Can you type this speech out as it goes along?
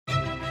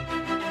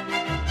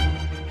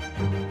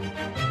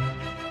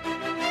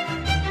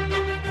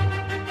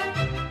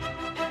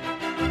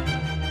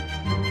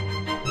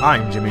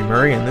I'm Jimmy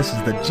Murray, and this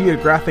is the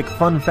Geographic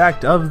Fun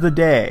Fact of the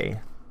Day.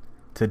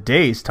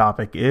 Today's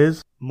topic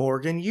is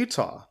Morgan,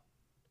 Utah.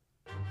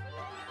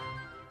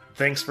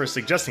 Thanks for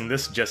suggesting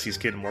this, Jesse's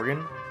Kid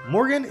Morgan.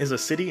 Morgan is a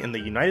city in the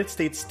United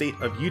States state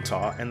of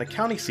Utah and the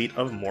county seat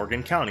of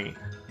Morgan County.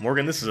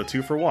 Morgan, this is a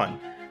 2-for-1.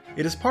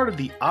 It is part of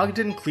the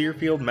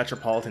Ogden-Clearfield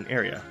metropolitan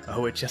area.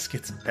 Oh, it just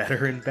gets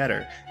better and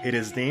better. It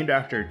is named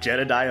after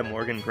Jedediah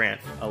Morgan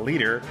Grant, a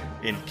leader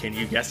in, can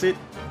you guess it?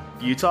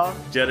 Utah?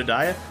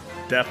 Jedediah?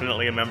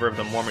 Definitely a member of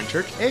the Mormon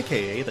Church,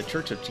 aka the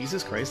Church of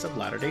Jesus Christ of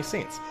Latter-day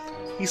Saints.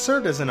 He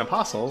served as an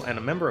apostle and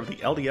a member of the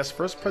LDS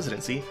First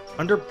Presidency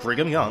under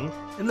Brigham Young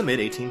in the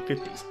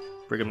mid-1850s.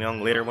 Brigham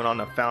Young later went on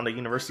to found a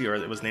university, or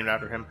it was named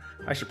after him.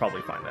 I should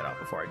probably find that out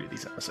before I do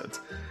these episodes.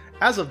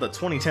 As of the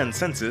 2010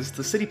 census,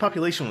 the city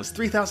population was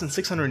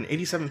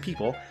 3,687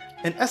 people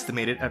and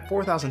estimated at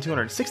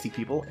 4,260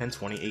 people in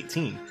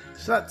 2018.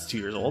 So that's 2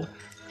 years old.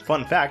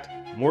 Fun fact,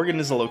 Morgan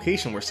is a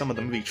location where some of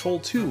the movie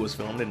Troll 2 was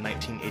filmed in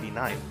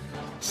 1989.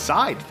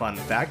 Side fun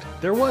fact,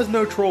 there was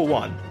no Troll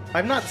 1.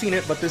 I've not seen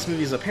it, but this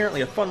movie is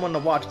apparently a fun one to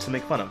watch to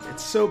make fun of.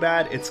 It's so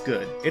bad, it's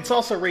good. It's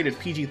also rated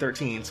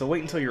PG-13, so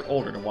wait until you're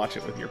older to watch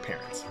it with your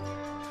parents.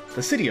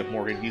 The city of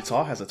Morgan,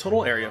 Utah has a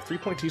total area of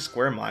 3.2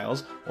 square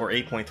miles, or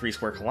 8.3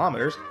 square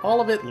kilometers,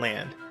 all of it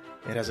land.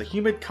 It has a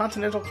humid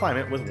continental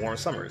climate with warm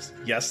summers.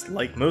 Yes,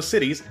 like most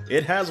cities,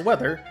 it has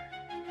weather.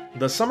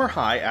 The summer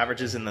high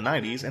averages in the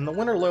 90s, and the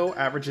winter low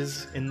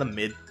averages in the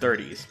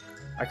mid-30s.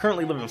 I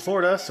currently live in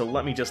Florida, so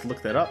let me just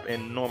look that up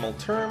in normal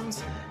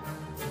terms.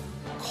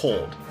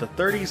 Cold. The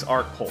 30s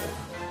are cold.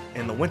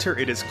 In the winter,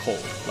 it is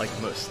cold, like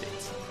most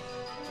states.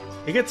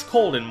 It gets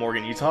cold in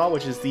Morgan, Utah,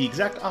 which is the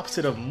exact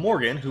opposite of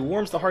Morgan, who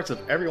warms the hearts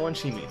of everyone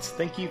she meets.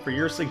 Thank you for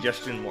your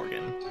suggestion,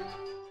 Morgan.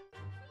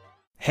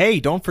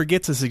 Hey, don't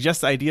forget to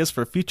suggest ideas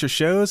for future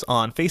shows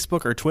on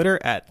Facebook or Twitter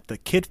at the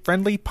Kid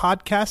Friendly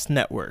Podcast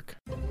Network.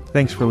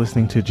 Thanks for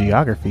listening to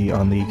Geography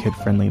on the Kid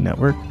Friendly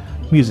Network.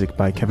 Music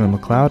by Kevin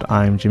MacLeod.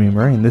 I'm Jimmy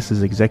Murray, and this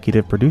is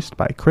executive produced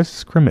by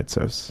Chris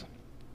Kremitzos.